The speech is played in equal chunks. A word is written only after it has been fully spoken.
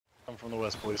on the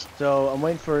west, please. So I'm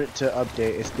waiting for it to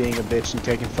update. It's being a bitch and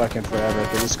taking fucking forever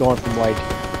because it's going from like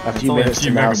a few minutes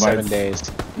to now 7 days.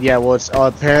 Yeah, well, it's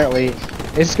apparently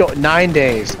it's 9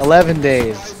 days, 11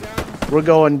 days. We're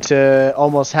going to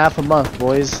almost half a month,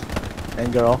 boys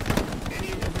and girl.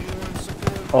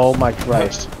 Oh my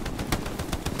Christ!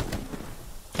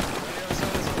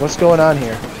 What's going on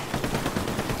here?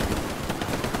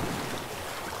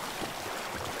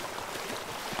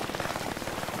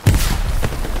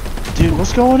 Dude,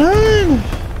 what's going on?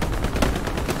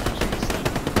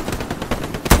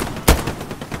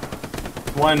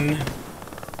 One.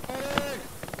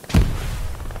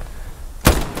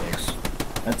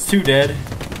 That's 2 dead.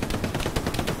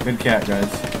 Good cat, guys.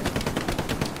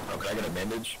 Oh, can I get a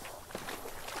bandage?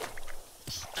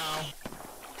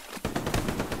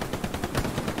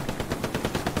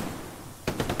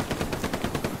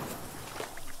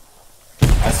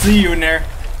 I see you in there.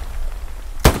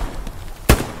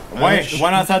 Wait,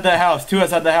 one outside that house, 2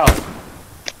 outside the house.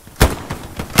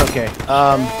 Okay,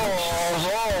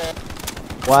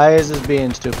 why is this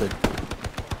being stupid?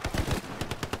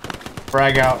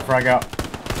 Frag out, frag out.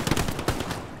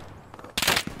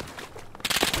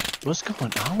 What's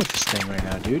going on with this thing right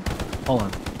now, dude? Hold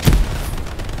on.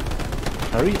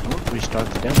 Hurry, I'm gonna restart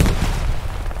the demo.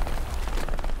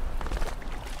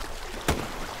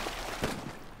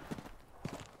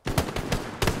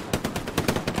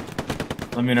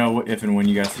 Let me know if and when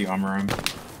you guys see armor room.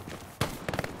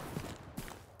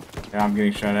 Yeah, I'm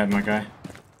getting shot at, my guy.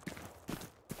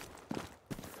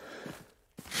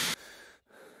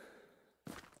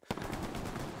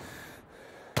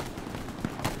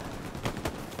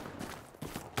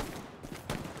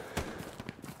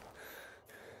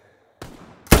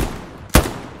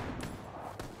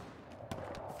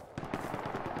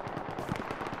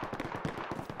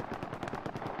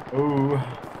 Ooh.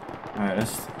 Alright,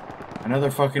 that's another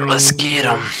fucking... Let's get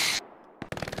him.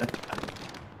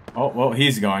 Oh, well,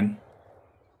 he's gone.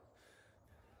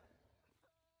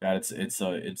 God, it's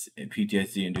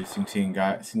PTSD inducing seeing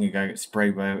a guy get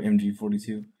sprayed by an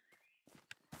MG42.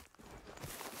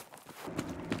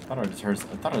 I thought I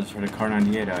just heard a Car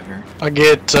 98 out here. I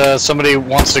get somebody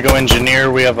wants to go engineer.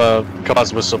 We have a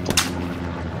cause with supply.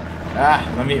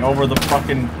 Ah, let me over the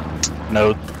fucking...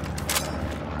 No.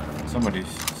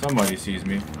 Somebody sees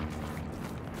me.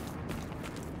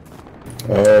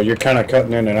 You're kind of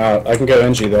cutting in and out. I can go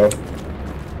NG though.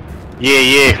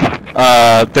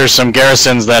 Yeah. There's some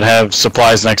garrisons that have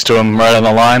supplies next to them right on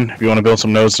the line. If you want to build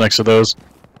some nodes next to those.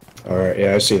 Alright,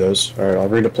 yeah, I see those. Alright, I'll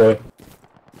redeploy.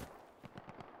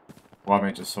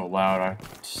 Why just so loud? I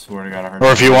swear to God, I heard.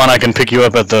 Or if you want, I can pick you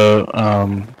up at the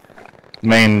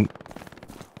main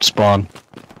spawn.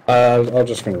 I'm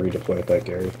just gonna redeploy with that,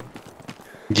 Gary.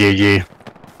 Yeah.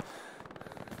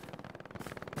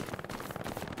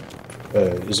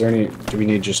 Is there any... Do we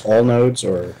need just all nodes,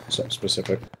 or something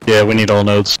specific? Yeah, we need all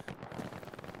nodes.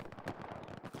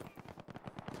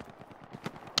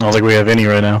 I don't think we have any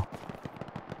right now.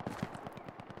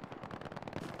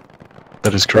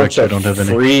 That is correct, I don't have any.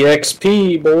 Free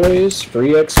XP, boys!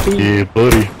 Free XP! Yeah,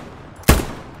 buddy.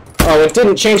 Oh, it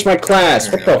didn't change my class!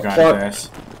 What the fuck? Ass.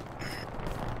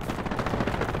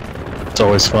 It's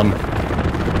always fun.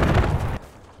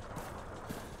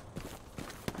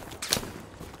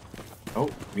 Oh,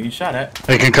 being shot at.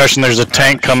 Hey, Concussion, there's a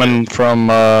tank coming from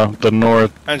the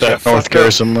north, that north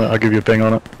garrison. I'll give you a ping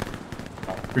on it.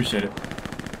 Appreciate it.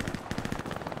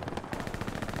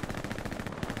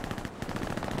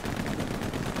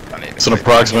 It's an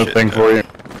approximate thing for you.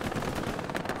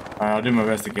 Alright, I'll do my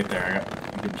best to get there.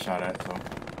 I'm getting shot at, so.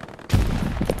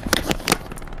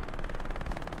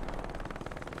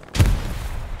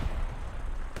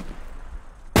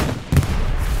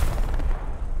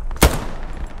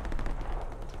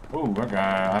 Ooh, that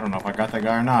guy, I don't know if I got that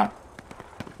guy or not.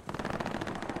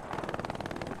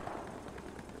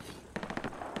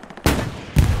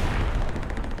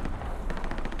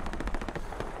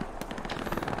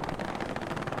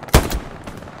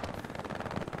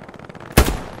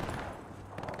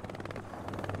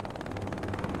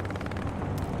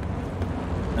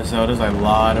 So there's a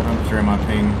lot of infantry in my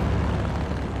ping.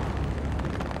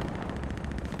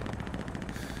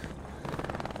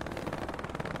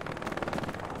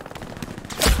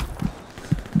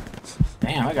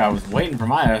 Damn, that guy was waiting for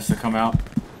my ass to come out.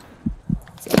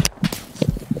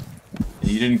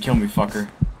 You didn't kill me, fucker.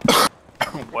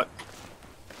 What?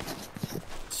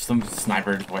 Some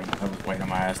sniper just waiting on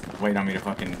my ass, waiting on me to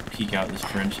fucking peek out this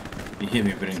trench. He hit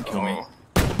me but didn't kill me.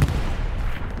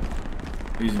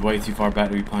 He's way too far back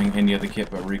to be playing any other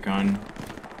kit but Recon.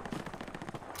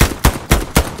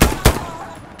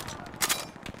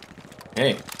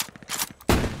 Hey.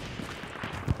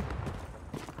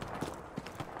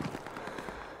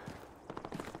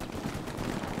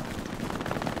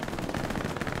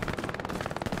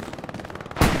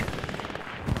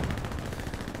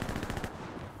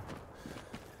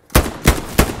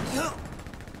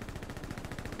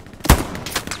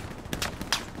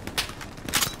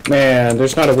 Man,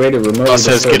 there's not a way to remotely... Boss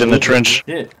says get in the trench.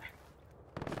 Shit.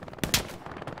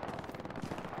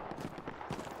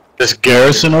 This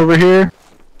garrison over here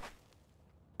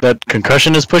that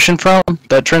concussion is pushing from,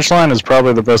 that trench line is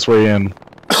probably the best way in.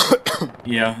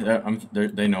 Yeah,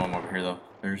 they know I'm over here though.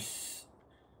 There's.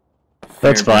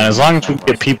 That's fine, as long as we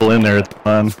get people in there, it's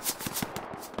fine.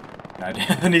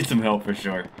 I need some help for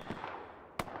sure.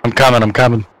 I'm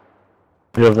coming.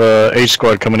 We have H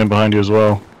squad coming in behind you as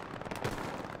well.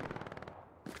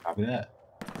 Copy that.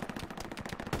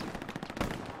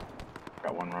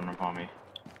 Got one running upon me.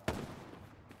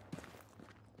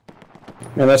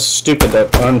 Man, that's stupid.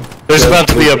 There's about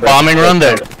to be a bombing run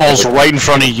that falls right in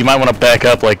front of you. You might want to back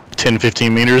up like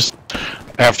 10-15 meters.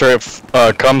 After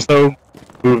it comes though,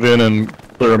 move in and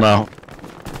clear them out.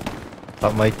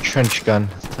 But my trench gun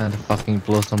is trying to fucking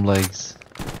blow some legs.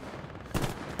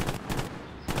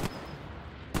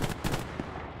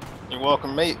 You're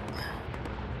welcome, mate.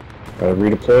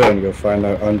 Redeploy and go find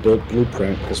that unbuilt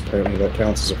blueprint, because apparently that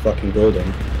counts as a fucking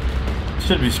building.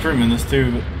 Should be streaming this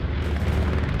too. But...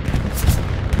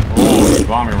 Oh,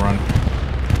 bombing run.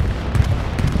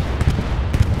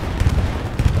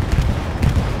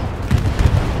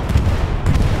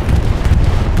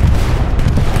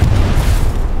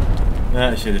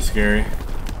 That shit is scary.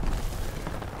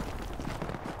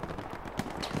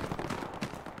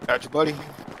 Got you, buddy.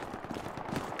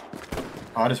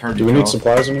 Oh, I just heard Do we need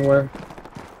supplies anywhere?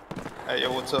 Hey,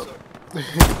 yo, what's up?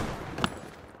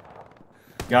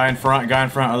 Guy in front,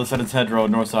 other side of this hedge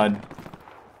road, north side.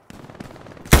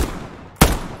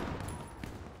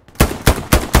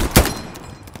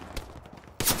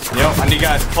 Yo, I need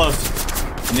guys close.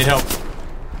 I need help.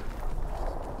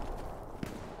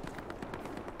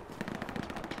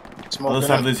 Other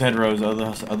side of these hedgerows,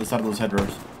 other side of those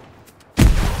hedgerows.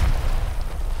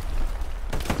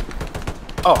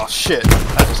 Oh shit,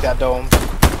 I just got domed.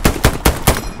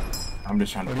 I'm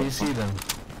just trying to. Where do you see them?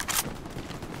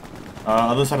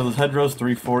 Other side of those hedgerows,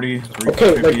 340, 350.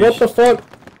 Okay, like what the fuck?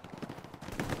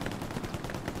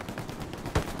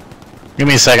 Give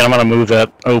me a second, I'm gonna move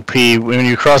that OP. When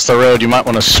you cross the road, you might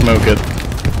want to smoke it.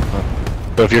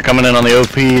 So if you're coming in on the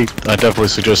OP, I definitely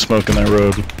suggest smoking that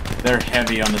road. They're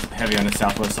heavy on the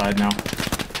southwest side now.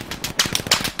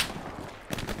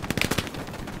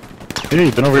 Yeah,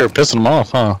 you've been over here pissing them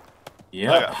off, huh?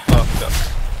 Yeah. I got fucked up.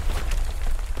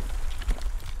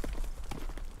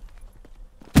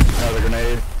 Another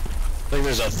grenade. I think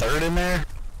there's a third in there.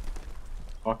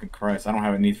 Fucking Christ, I don't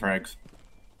have any frags.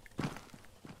 I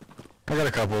got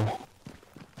a couple.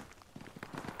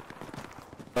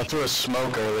 I threw a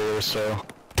smoke earlier, so. Alright,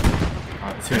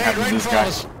 let's see what happens to this guy.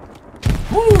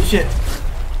 Woo, shit!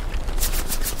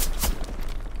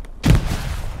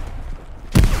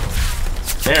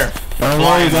 There. Don't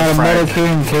worry, got a medic here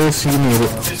in case you need it.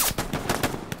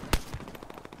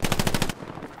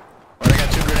 I got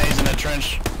 2 grenades in that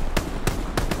trench.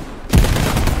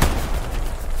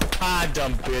 Ah,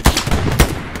 dumb bitch.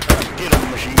 Get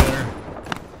him, machine gunner.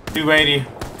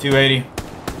 280.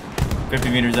 50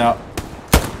 meters out.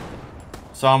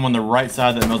 Saw him on the right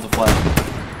side that knows the flag.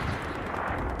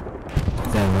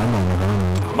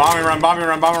 Bombing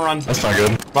run. That's not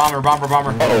good. Bomber.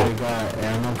 Uh-oh. Got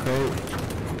ammo crate.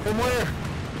 From where?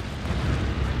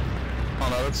 Oh,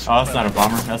 no, that's not a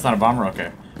bomber. That's not a bomber?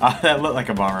 Okay. That looked like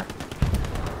a bomber.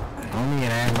 Only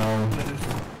an ammo.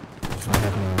 I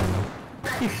have no ammo.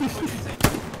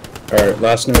 Alright,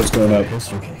 last note's going up.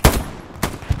 Okay.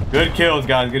 Good kills,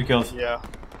 guys. Good kills. Yeah.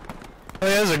 Oh,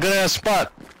 yeah, that's a good ass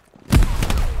spot.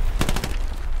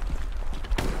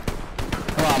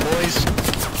 Come on, boys.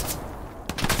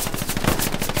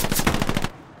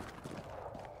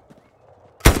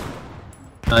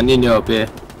 Nino up here.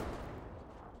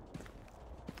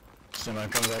 I'm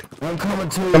coming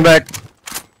to you. Come back.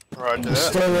 Roger that.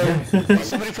 Stay there.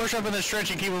 Somebody push up in this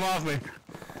trench and keep him off me.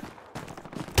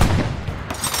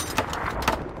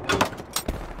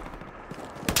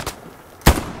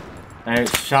 Hey,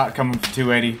 shot coming from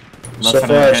 280. Left So side of far,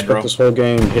 the I hedgerow. spent this whole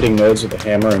game hitting nodes with a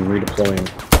hammer and redeploying.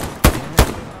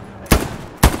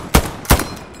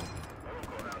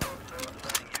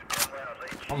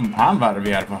 I'm about to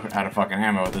be out of fucking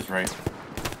ammo at this rate.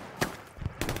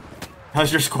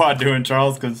 How's your squad doing,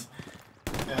 Charles? Cause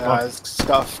Yeah, it's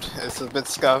scuffed. It's a bit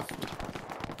scuffed.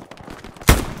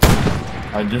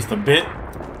 just a bit.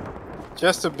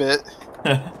 Just a bit.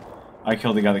 I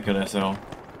killed the guy that killed SL.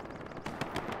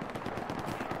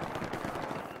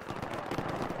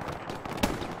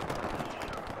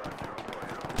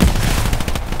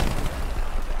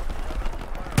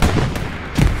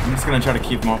 I'm just gonna try to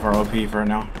keep him off our OP for right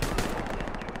now.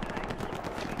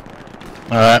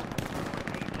 Alright.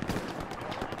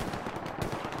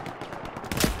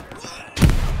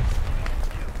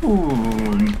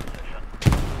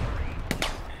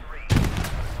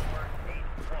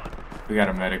 We got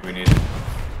a medic we need.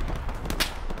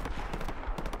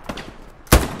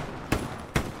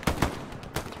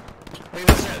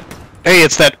 Hey,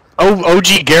 it's that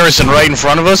OG Garrison right in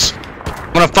front of us.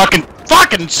 I'm gonna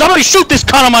fucking somebody shoot this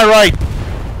cunt on my right.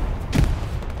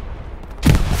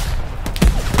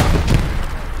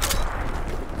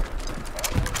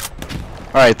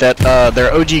 All right, that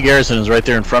their OG Garrison is right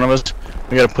there in front of us.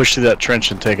 We gotta push through that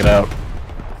trench and take it out.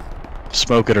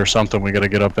 Smoke it or something. We gotta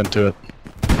get up into it.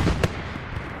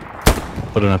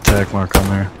 Put an attack mark on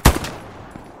there.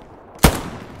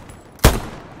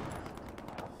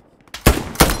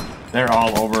 They're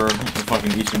all over the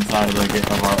fucking eastern side of our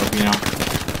OP now.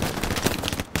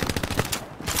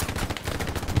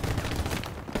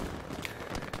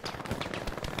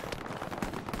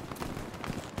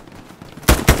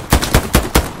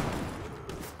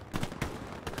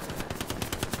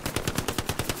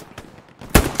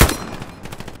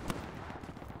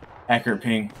 Accurate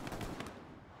ping.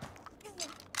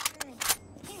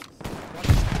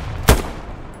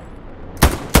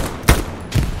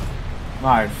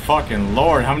 My fucking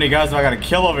lord, how many guys do I gotta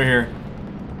kill over here?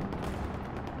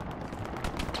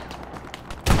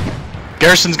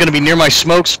 Garrison's gonna be near my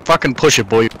smokes. Fucking push it,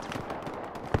 boy.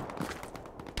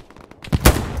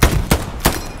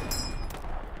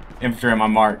 Infantry on my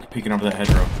mark, peeking over the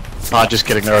hedgerow. Ah, just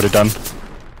kidding. They're already done.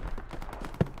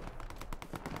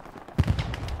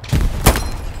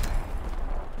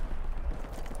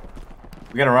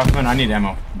 We got a rifleman. I need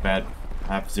ammo. Bad.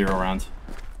 I have 0 rounds.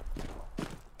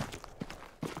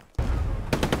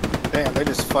 Damn, they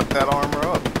just fucked that armor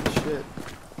up. Shit.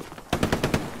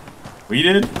 We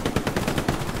did?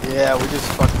 Yeah, we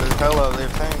just fucked the hell out of their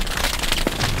tank.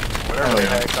 Whatever Oh, they yeah.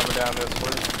 had coming down this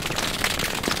way.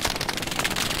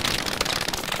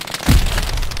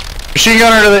 Machine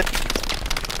gunner to the.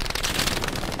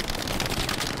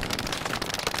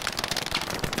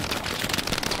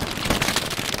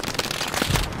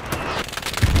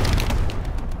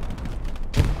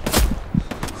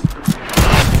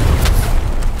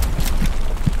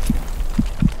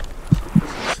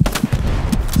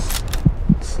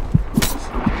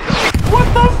 What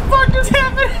the fuck is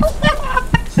happening?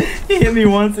 He hit me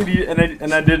once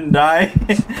and I didn't die.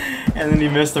 And then he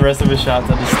missed the rest of his shots.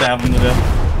 I just stabbed him to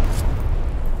death.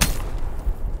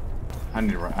 I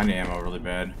need ammo really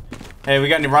bad. Hey, we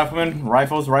got any riflemen?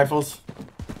 Rifles?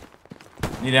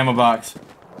 Need ammo box.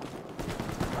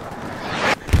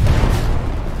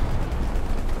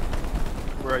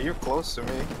 Bro, you're close to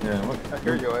me. Yeah, what? I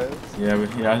hear your ass. Yeah,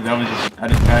 that was just, I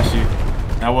just passed you.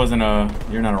 That wasn't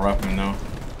you're not a rifleman though.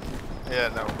 Yeah,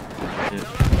 no.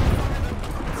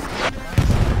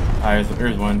 Alright,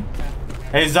 here's one.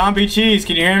 Hey, Zombie Cheese,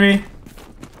 can you hear me?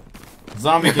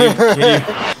 Zombie, can you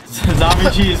Zombie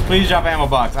Cheese, please drop ammo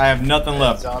box. I have nothing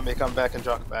left. Zombie, come back and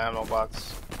drop the ammo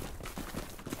box.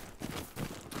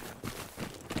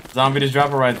 Zombie, just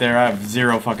drop it right there. I have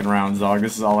 0 fucking rounds, dog.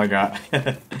 This is all I got.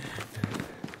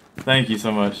 Thank you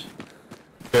so much.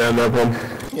 Yeah, no problem.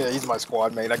 Yeah, he's my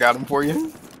squad mate. I got him for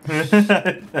you.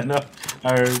 No,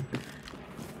 I heard.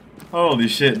 Holy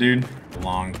shit, dude.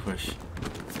 Long push.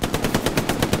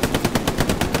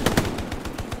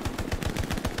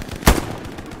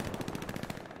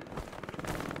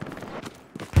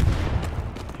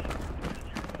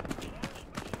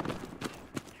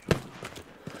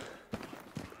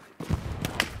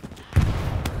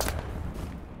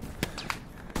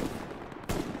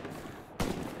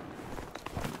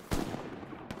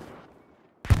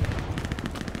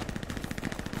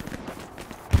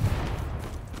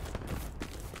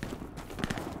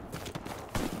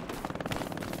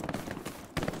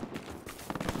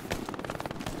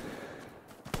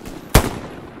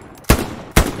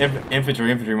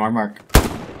 Infantry, mark.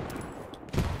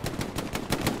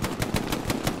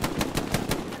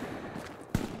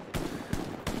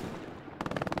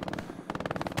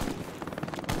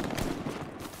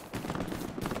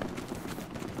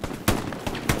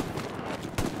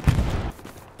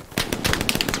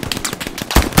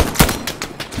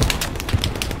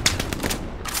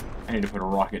 I need to put a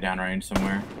rocket down range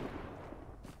somewhere.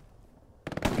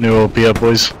 New OP up,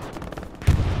 boys.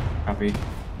 Copy.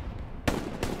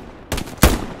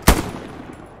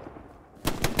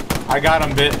 I got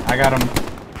him, Bit. I got him.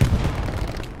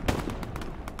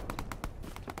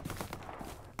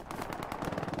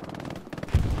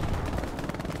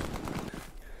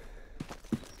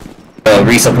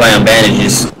 Resupply on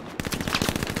bandages.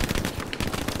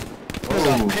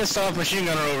 There's a pissed off machine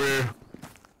gunner over here.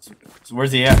 So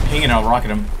where's he at? Pinging, I'll rocket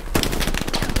him.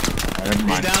 Alright, never He's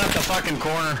mind. down at the fucking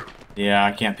corner. Yeah,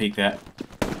 I can't peek that.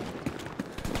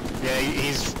 Yeah,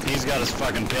 he's got his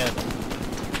fucking pit.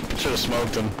 Should have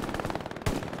smoked him.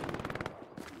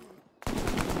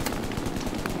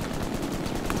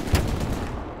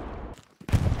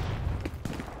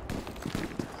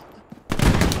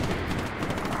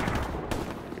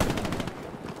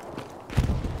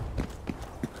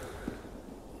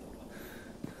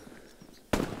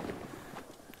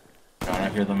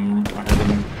 hear them.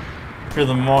 Hear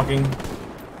them walking.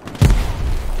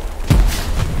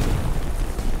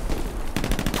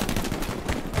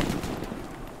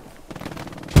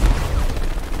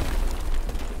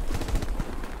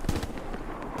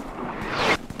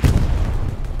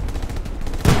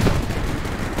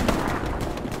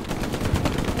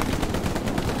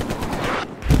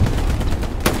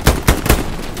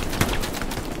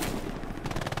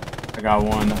 I got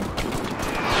one.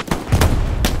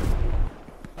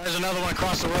 There's another one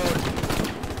across the road.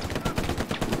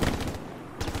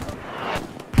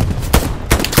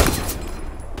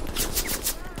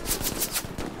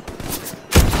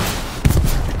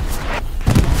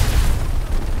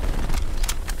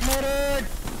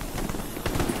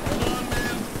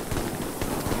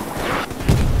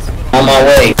 On my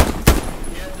way.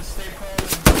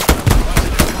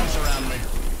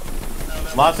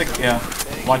 Lots of, yeah.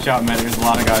 Watch out, man. There's a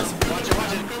lot of guys.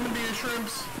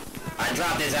 I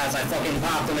dropped his ass. I fucking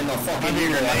popped him in the fucking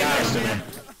ear. I got him.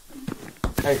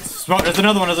 Hey, smoke. There's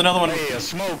another one. There's another one. Hey,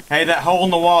 smoke. Hey, that hole in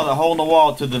the wall. That hole in the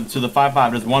wall to the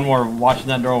 5-5. There's one more watching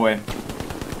that doorway.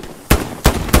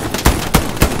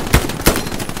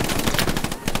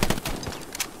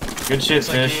 Good shit, Looks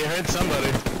like fish. you hurt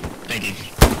somebody. Thank you.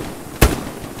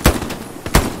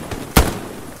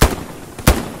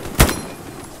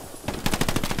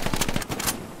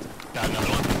 Got another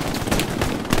one.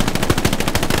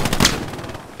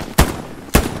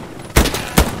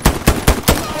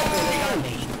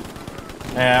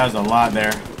 Yeah, there's a lot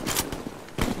there.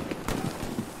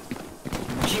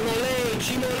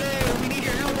 Chimole, we need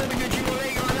your help over here,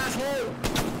 Chimole. You're on last hole.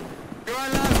 You're on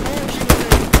last hole,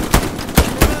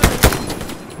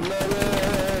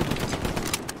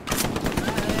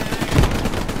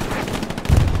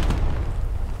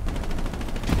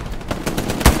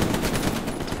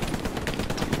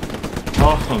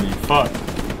 Holy fuck.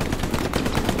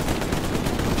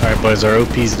 Alright, boys, our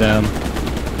OP's down.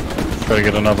 Try to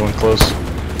get another one close.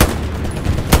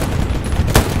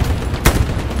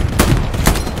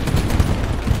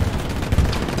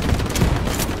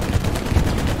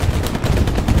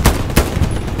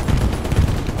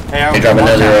 Hey, I drop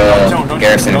another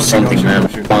garrison or something, man.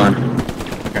 shoot. Come on.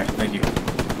 Okay, thank you.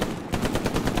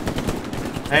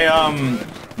 Hey,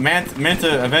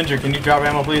 Manta Avenger, can you drop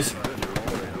ammo, please?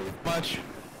 Much.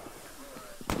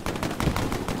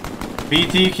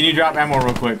 BT, can you drop ammo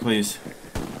real quick, please?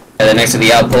 Yeah, they're next to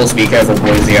the outpost. Be careful,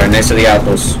 boys. They are next to the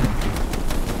outpost.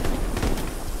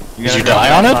 You Did gotta you drop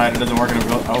die on it? outside, it doesn't work in a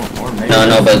oh, or maybe.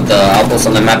 No, but the outpost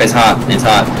on the map is hot. It's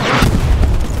hot.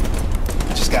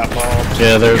 Just got bombed.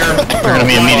 Yeah, they're gonna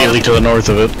be immediately to the north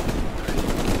of it.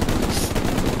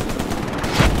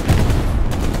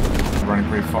 I'm running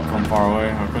pretty from far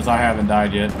away. Of course, I haven't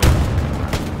died yet.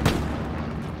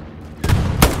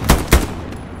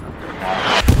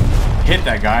 Hit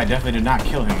that guy. I definitely did not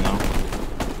kill him though.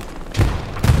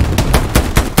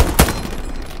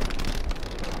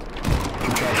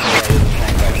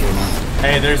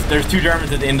 Hey, there's two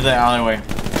Germans at the end of the alleyway.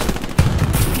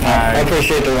 I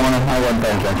appreciate the one on my one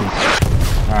bench, Jackie.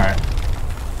 Alright.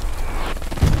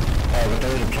 But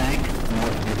there is a tank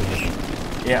north of your position.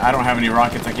 Yeah, I don't have any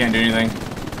rockets. I can't do anything.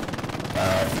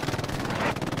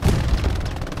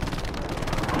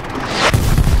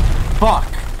 Fuck!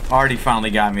 Already finally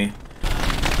got me.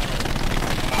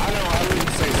 I wouldn't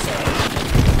say so.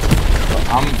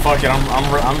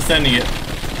 I'm sending it.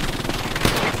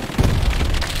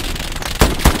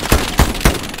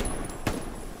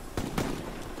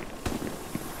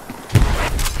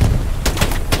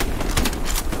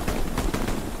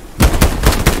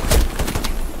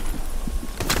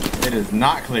 It is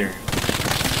not clear.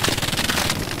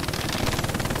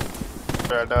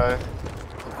 I die.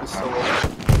 It's so low.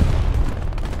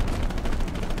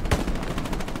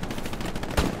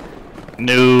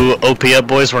 New OP up,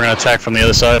 boys. We're gonna attack from the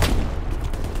other side.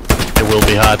 It will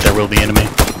be hot. There will be enemy.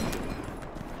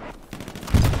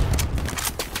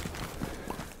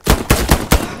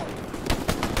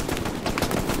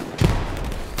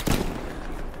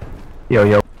 Yo,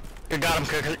 yo. You got him,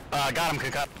 cook. Got him,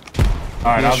 cook up.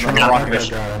 Alright, I was gonna rocket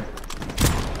it.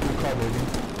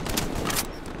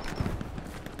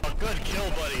 Good kill,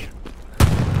 buddy.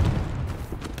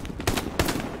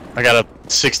 I got a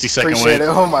 60-second Appreciate wait. it.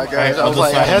 Oh my gosh. I was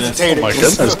like, I hesitated. Oh my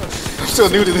goodness. I'm still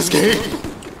new to this game.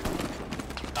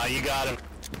 You got him.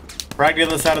 Right to the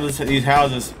other side of these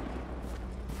houses.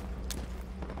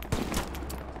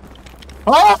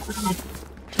 Ah!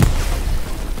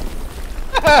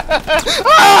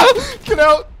 Ah! Get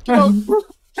out! Get out!